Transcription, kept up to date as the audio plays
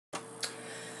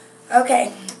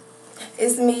Okay,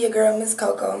 it's me, your girl, Miss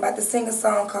Coco. I'm about to sing a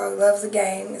song called Love's a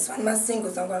Game. It's one of my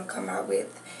singles I'm going to come out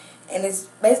with. And it's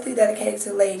basically dedicated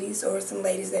to ladies or some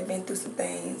ladies that have been through some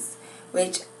things,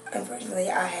 which unfortunately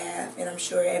I have, and I'm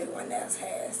sure everyone else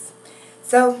has.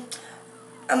 So,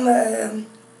 I'm going to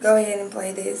go ahead and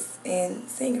play this and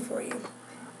sing it for you.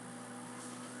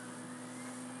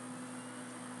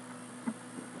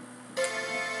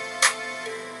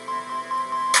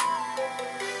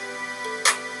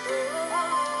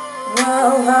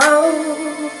 Whoa, whoa.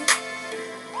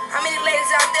 How many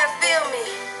ladies out there feel me?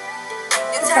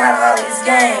 You're tired of all these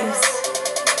games.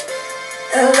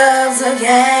 Love's a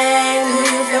game. Do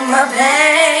you feel my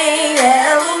pain?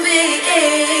 L-O-V-E.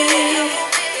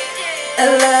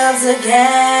 Love's a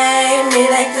game. It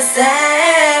ain't the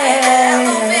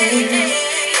same.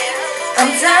 I'm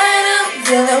tired of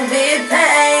dealing with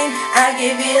pain. I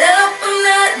give it up. I'm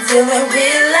not dealing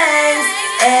with lames.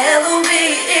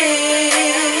 L-O-V-E.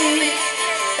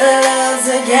 Love's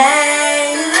a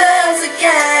game, love's a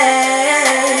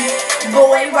game.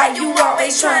 Boy, why you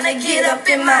always trying to get up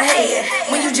in my head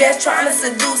when you just trying to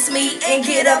seduce me and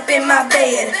get up in my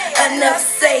bed? Enough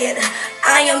said,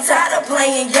 I am tired of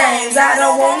playing games. I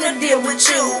don't want to deal with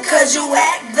you, cause you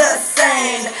act the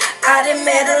same. I done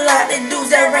met a lot of dudes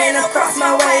that ran across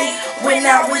my way when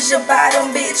I was your bottom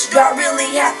bitch. Do I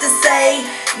really have to say,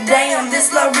 damn,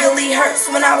 this love really hurts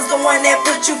when I was the one that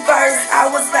put you first? I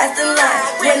was last in line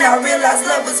when I realized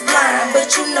love was blind.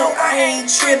 But you know I ain't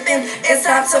tripping. It's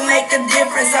time to make a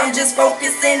difference. I'm just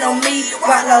focusing on me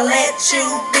while I let you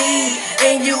be.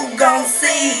 And you gon'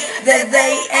 see that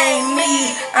they ain't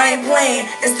me. I ain't playing,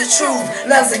 it's the truth.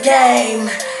 Love's a game.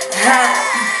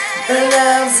 Ha.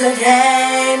 Love's a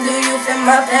game. Do you feel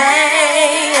my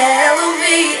pain?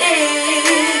 L-O-V-E.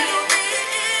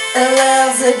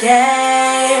 Love's a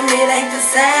game. It ain't the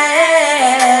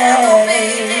same.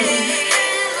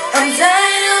 I'm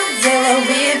tired of dealing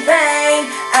with pain.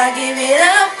 I give it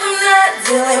up. I'm not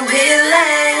dealing with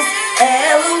lanes.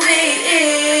 L-O-V-E.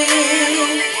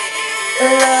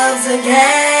 Love's a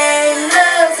game.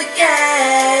 Love's a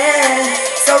game.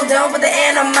 So done with the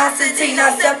animosity,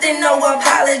 not accepting no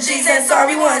apologies. And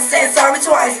sorry once, and sorry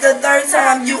twice. The third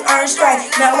time you earned strike.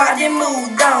 Now I done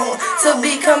moved on to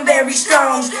become very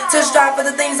strong, to strive for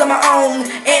the things on my own.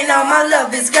 And all my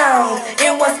love is gone.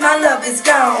 And once my love is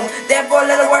gone, that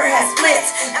four-letter word has split,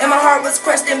 and my heart was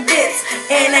crushed in bits.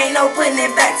 And ain't no putting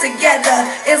it back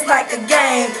together. It's like a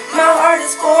game. My heart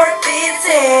is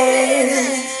forfeited.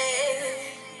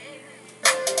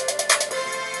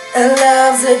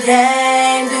 Love's a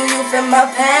game. Do you feel my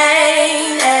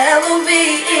pain?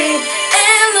 L-O-V-E.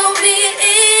 L-O-V-E.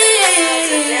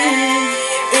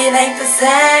 It ain't the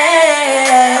same.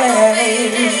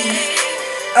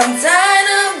 I'm tired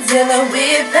of dealing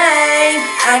with pain.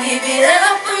 I give it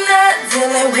up. I'm not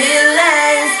dealing with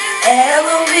lanes.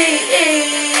 L-O-V-E.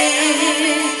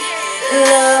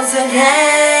 Love's a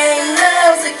game.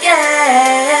 Love's a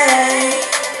game.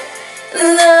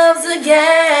 Love's a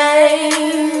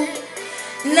game.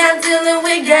 Not dealing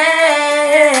with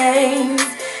games.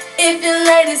 If you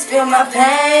ladies feel my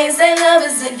pain, say love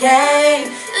is a game.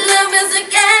 Love is a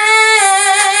game.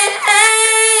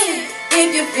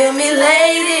 If you feel me,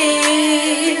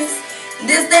 ladies,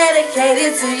 this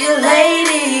dedicated to you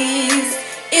ladies.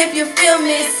 If you feel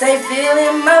me, say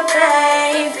feeling my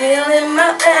pain, feeling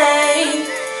my pain.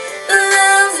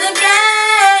 Love's a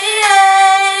game.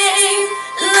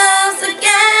 Love's a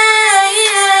game.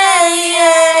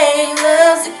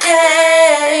 Love's a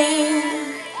game.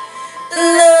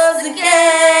 Love's a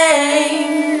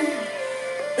game.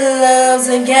 Love's a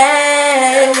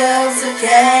game. Love's a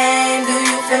game. Do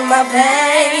you feel my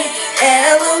pain?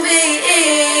 L-O-V-E.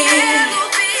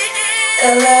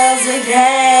 Love's a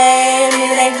game.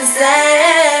 It ain't the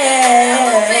same.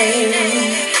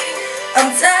 I'm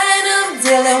tired of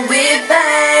dealing with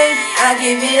pain. I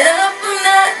give it up. I'm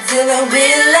not dealing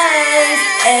with lanes.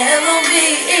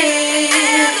 L-O-V-E.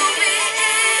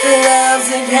 Love's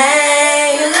a game.